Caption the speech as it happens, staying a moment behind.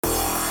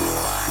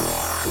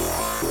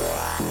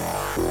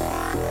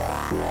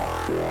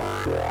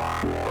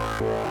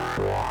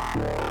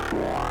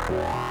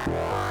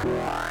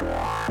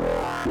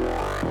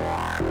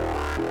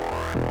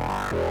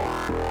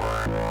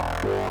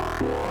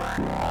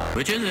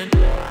Which is it?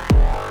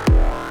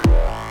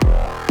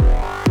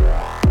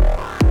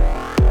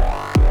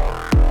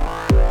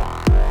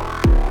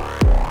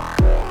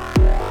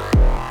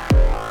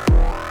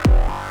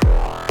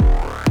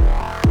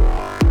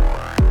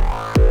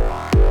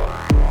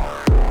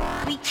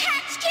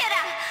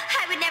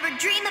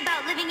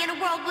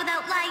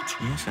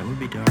 Yes, that would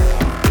be dark.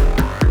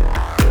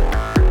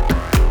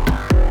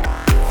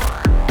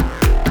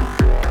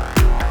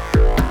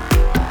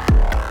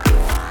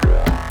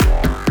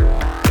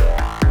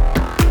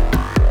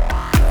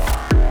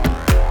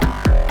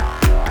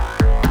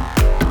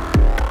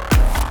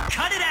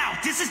 Cut it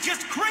out! This is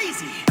just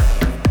crazy!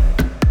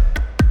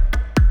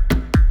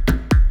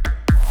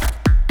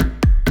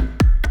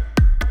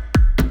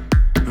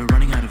 We're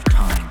running out of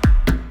time.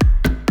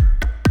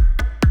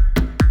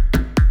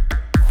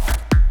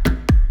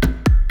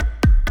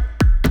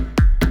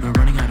 We're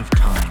running out of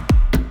time.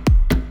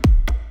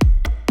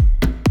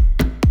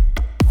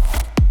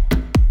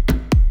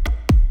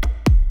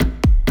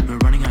 We're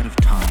running out of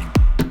time.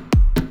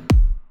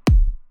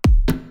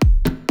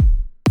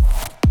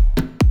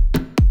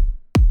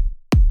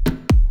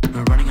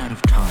 We're running out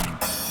of time.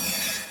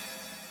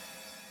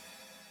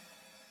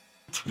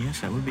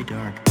 Yes, that would be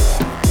dark.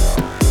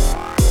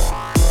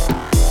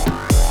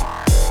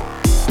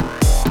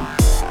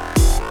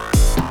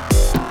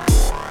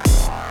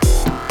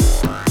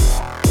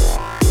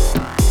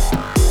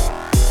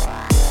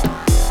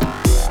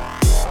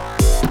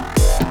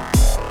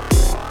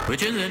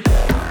 Which is it?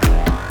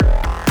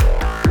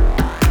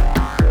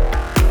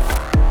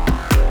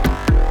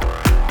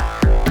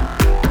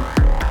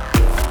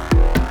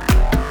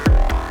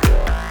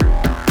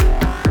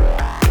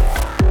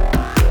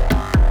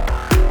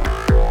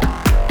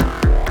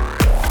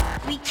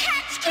 We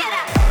can't get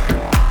up.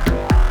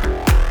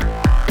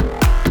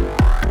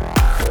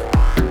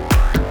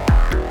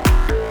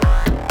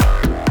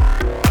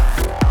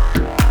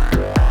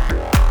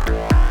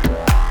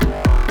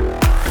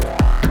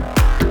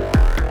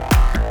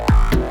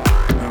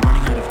 We're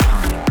running out of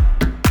time.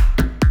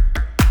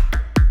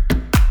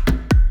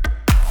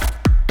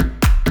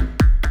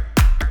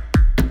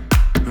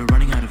 We're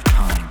running out of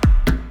time.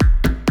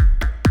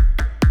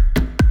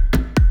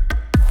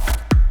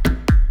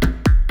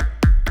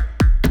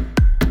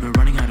 We're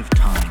running out of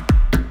time.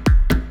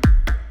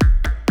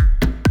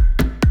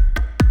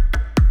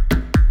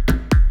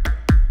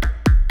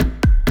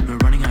 We're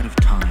running out of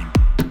time.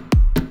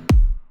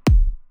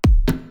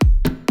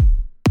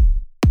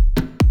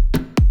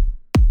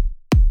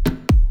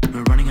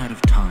 We're running out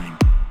of time.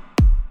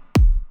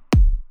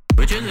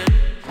 Which is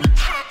it?